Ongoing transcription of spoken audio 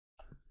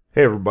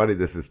Hey everybody,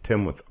 this is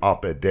Tim with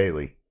Op-Ed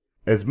Daily.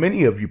 As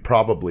many of you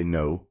probably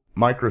know,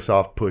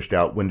 Microsoft pushed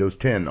out Windows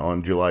 10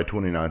 on July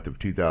 29th of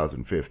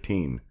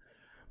 2015.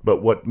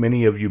 But what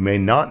many of you may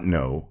not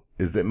know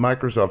is that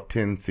Microsoft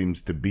 10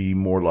 seems to be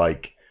more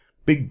like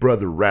Big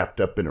Brother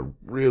wrapped up in a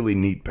really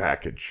neat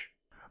package.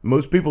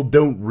 Most people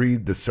don't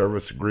read the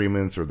service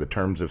agreements or the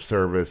terms of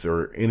service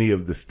or any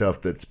of the stuff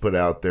that's put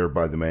out there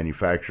by the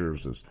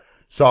manufacturers of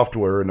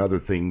software and other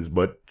things,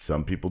 but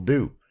some people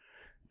do.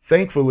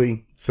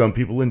 Thankfully, some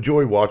people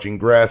enjoy watching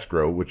grass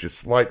grow, which is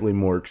slightly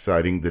more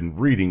exciting than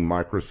reading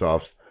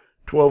Microsoft's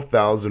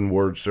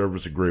 12,000-word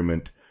service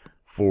agreement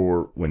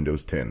for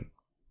Windows 10.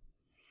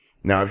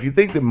 Now, if you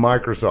think that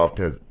Microsoft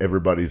has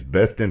everybody's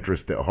best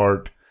interest at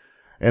heart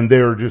and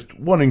they're just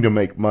wanting to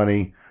make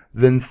money,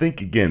 then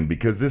think again,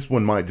 because this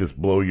one might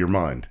just blow your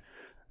mind.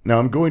 Now,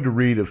 I'm going to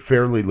read a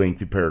fairly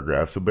lengthy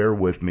paragraph, so bear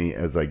with me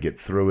as I get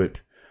through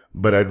it,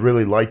 but I'd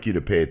really like you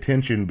to pay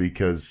attention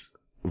because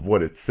of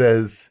what it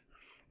says.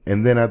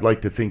 And then I'd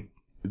like you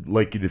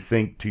to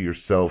think to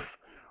yourself,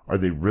 are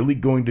they really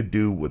going to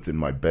do what's in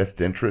my best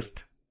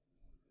interest?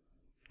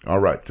 All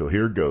right, so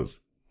here it goes.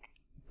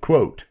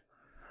 Quote,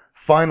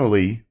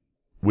 "Finally,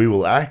 we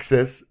will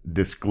access,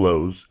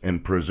 disclose,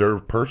 and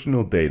preserve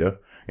personal data,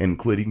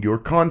 including your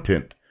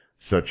content,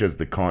 such as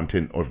the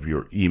content of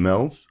your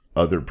emails,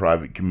 other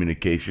private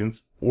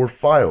communications, or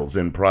files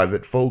in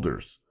private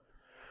folders.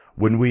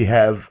 When we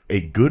have a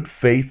good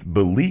faith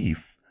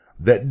belief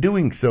that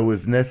doing so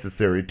is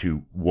necessary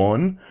to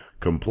 1.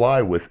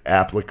 Comply with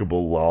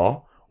applicable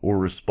law or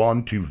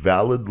respond to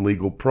valid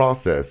legal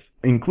process,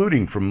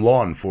 including from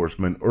law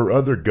enforcement or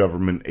other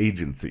government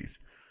agencies.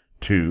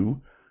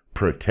 2.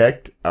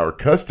 Protect our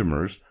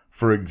customers,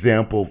 for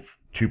example,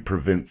 to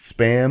prevent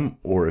spam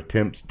or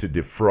attempts to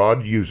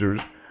defraud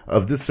users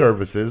of the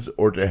services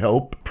or to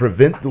help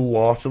prevent the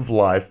loss of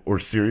life or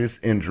serious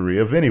injury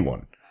of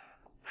anyone.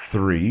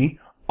 3.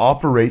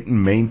 Operate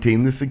and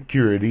maintain the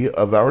security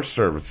of our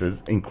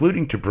services,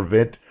 including to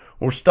prevent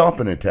or stop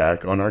an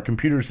attack on our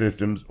computer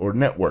systems or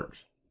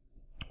networks.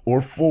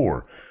 Or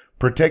 4,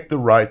 protect the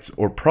rights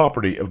or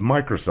property of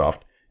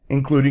Microsoft,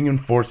 including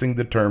enforcing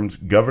the terms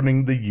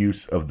governing the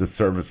use of the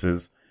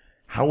services.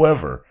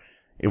 However,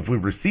 if we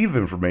receive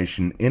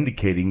information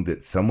indicating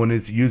that someone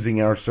is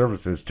using our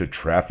services to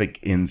traffic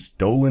in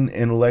stolen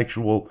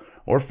intellectual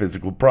or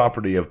physical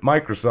property of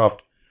Microsoft,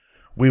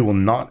 we will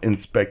not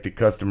inspect a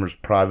customer's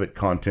private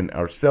content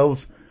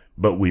ourselves,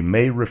 but we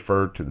may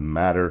refer the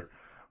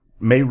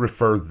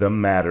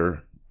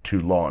matter to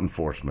law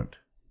enforcement."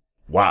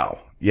 Wow.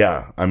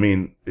 Yeah, I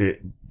mean,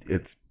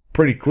 it's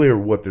pretty clear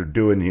what they're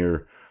doing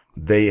here.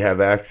 They have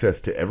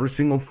access to every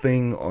single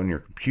thing on your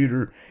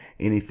computer,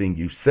 anything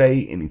you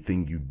say,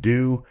 anything you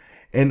do.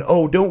 And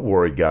oh, don't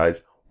worry,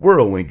 guys. We're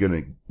only going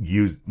to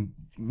use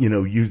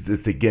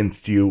this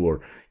against you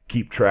or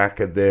keep track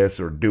of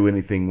this or do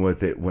anything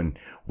with it when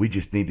we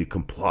just need to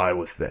comply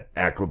with the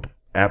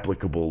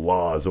applicable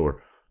laws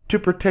or to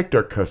protect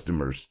our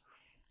customers.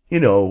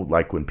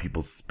 Like when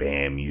people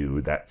spam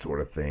you, that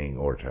sort of thing,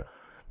 or to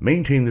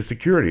maintain the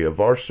security of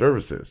our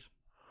services,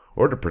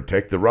 or to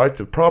protect the rights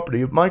of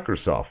property of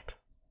Microsoft.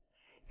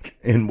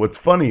 And what's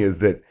funny is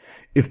that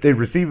if they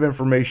receive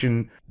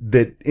information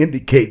that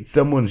indicates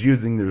someone's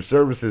using their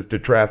services to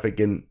traffic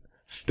in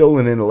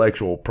stolen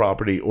intellectual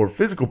property or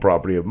physical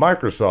property of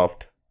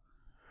Microsoft,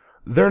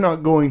 they're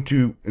not going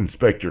to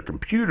inspect your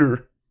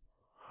computer,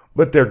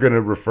 but they're going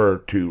to refer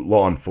to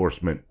law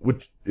enforcement,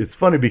 which is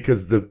funny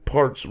because the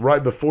parts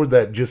right before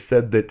that just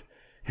said that,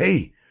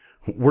 hey,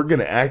 we're going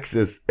to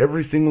access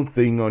every single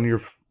thing on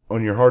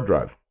your hard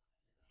drive.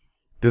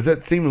 Does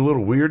that seem a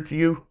little weird to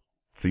you?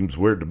 Seems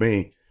weird to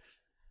me.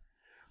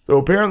 So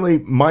apparently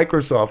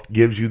Microsoft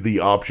gives you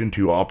the option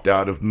to opt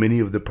out of many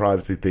of the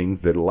privacy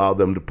things that allow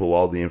them to pull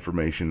all the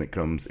information that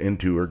comes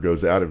into or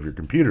goes out of your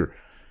computer.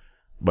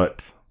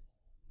 But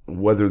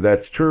whether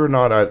that's true or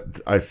not,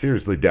 I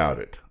seriously doubt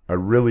it. I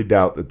really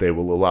doubt that they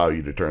will allow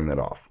you to turn that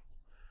off.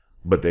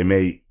 But they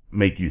may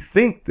make you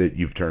think that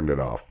you've turned it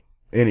off.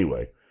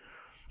 Anyway,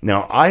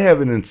 now I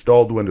haven't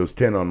installed Windows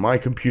 10 on my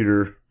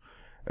computer,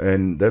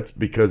 and that's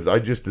because I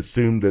just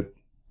assumed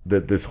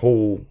that this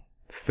whole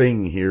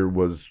thing here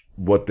was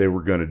what they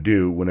were going to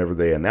do whenever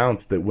they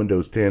announced that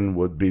Windows 10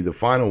 would be the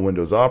final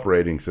Windows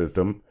operating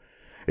system.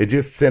 It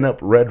just sent up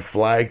red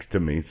flags to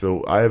me,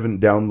 so I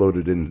haven't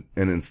downloaded and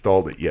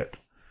installed it yet.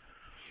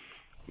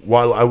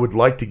 While I would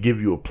like to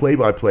give you a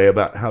play-by-play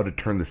about how to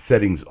turn the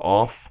settings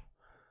off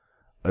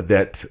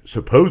that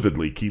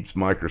supposedly keeps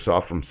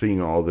Microsoft from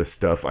seeing all this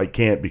stuff, I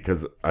can't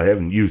because I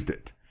haven't used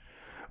it.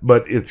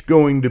 But it's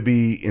going to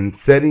be in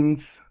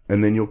settings,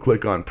 and then you'll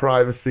click on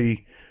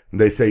privacy. And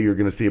they say you're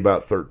going to see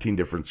about 13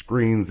 different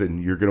screens,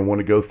 and you're going to want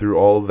to go through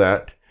all of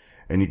that,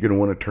 and you're going to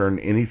want to turn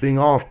anything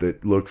off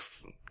that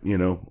looks,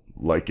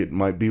 like it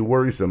might be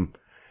worrisome.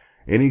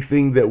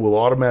 Anything that will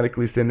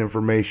automatically send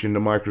information to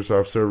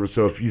Microsoft servers.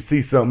 So if you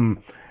see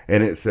something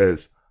and it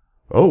says,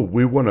 oh,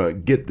 we want to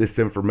get this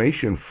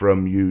information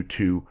from you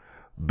to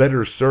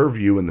better serve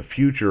you in the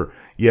future,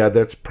 yeah,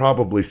 that's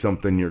probably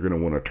something you're going to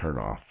want to turn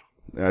off.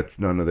 That's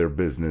none of their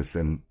business.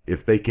 And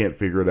if they can't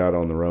figure it out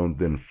on their own,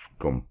 then fuck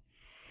them.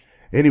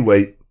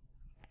 Anyway,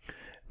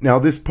 now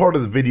this part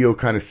of the video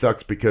kind of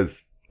sucks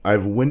because I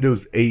have a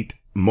Windows 8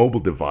 mobile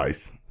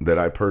device that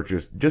I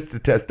purchased just to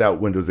test out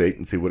Windows 8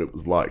 and see what it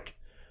was like.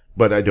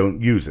 But I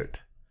don't use it.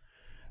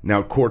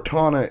 Now,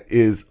 Cortana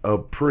is a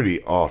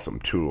pretty awesome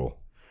tool.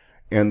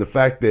 And the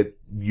fact that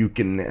you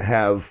can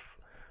have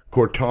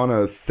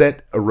Cortana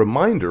set a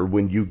reminder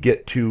when you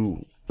get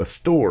to a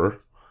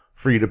store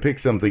for you to pick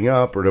something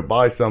up or to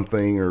buy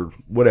something or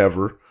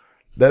whatever,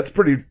 that's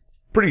pretty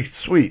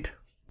sweet.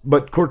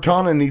 But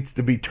Cortana needs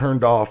to be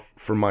turned off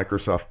for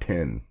Microsoft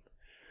 10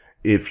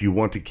 if you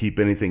want to keep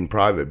anything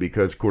private,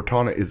 because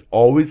Cortana is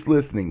always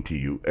listening to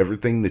you,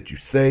 everything that you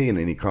say and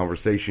any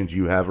conversations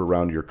you have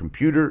around your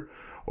computer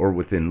or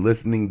within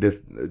listening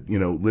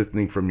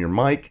from your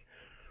mic.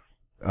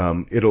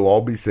 It'll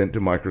all be sent to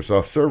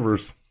Microsoft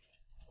servers,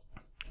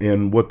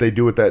 and what they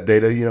do with that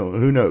data,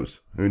 who knows?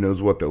 Who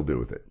knows what they'll do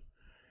with it?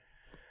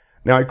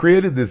 Now, I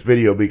created this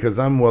video because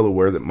I'm well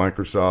aware that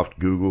Microsoft,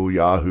 Google,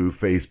 Yahoo,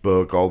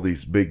 Facebook, all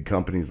these big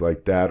companies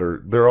like that,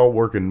 they're all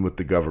working with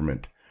the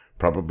government,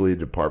 probably the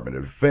Department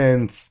of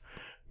Defense,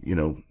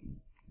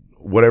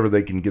 whatever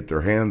they can get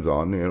their hands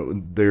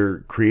on. They're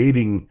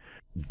creating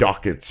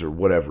dockets or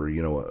whatever,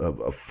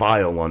 a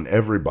file on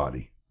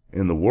everybody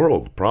in the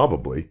world,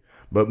 probably,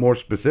 but more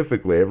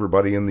specifically,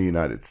 everybody in the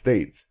United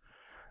States.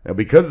 Now,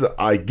 because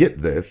I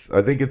get this,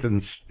 I think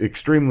it's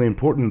extremely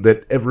important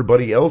that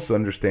everybody else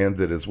understands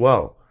it as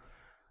well.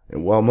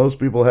 And while most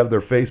people have their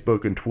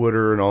Facebook and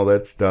Twitter and all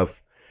that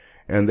stuff,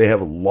 and they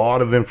have a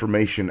lot of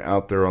information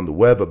out there on the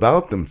web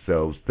about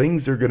themselves,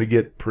 things are going to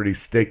get pretty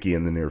sticky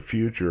in the near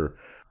future.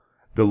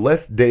 The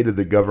less data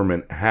the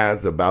government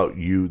has about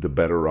you, the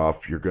better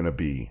off you're going to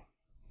be.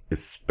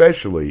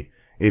 Especially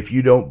if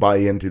you don't buy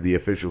into the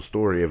official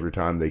story every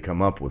time they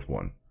come up with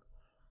one.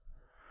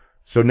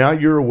 So now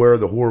you're aware of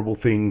the horrible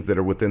things that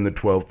are within the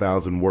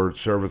 12,000 word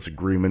service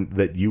agreement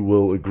that you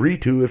will agree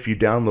to if you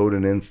download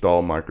and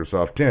install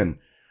Microsoft 10.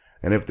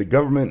 And if the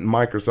government and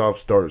Microsoft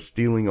start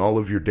stealing all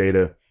of your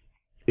data,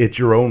 it's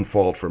your own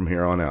fault from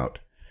here on out.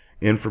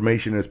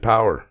 Information is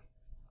power.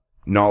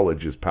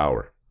 Knowledge is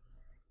power.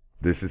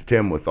 This is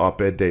Tim with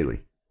Op-Ed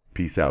Daily.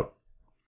 Peace out.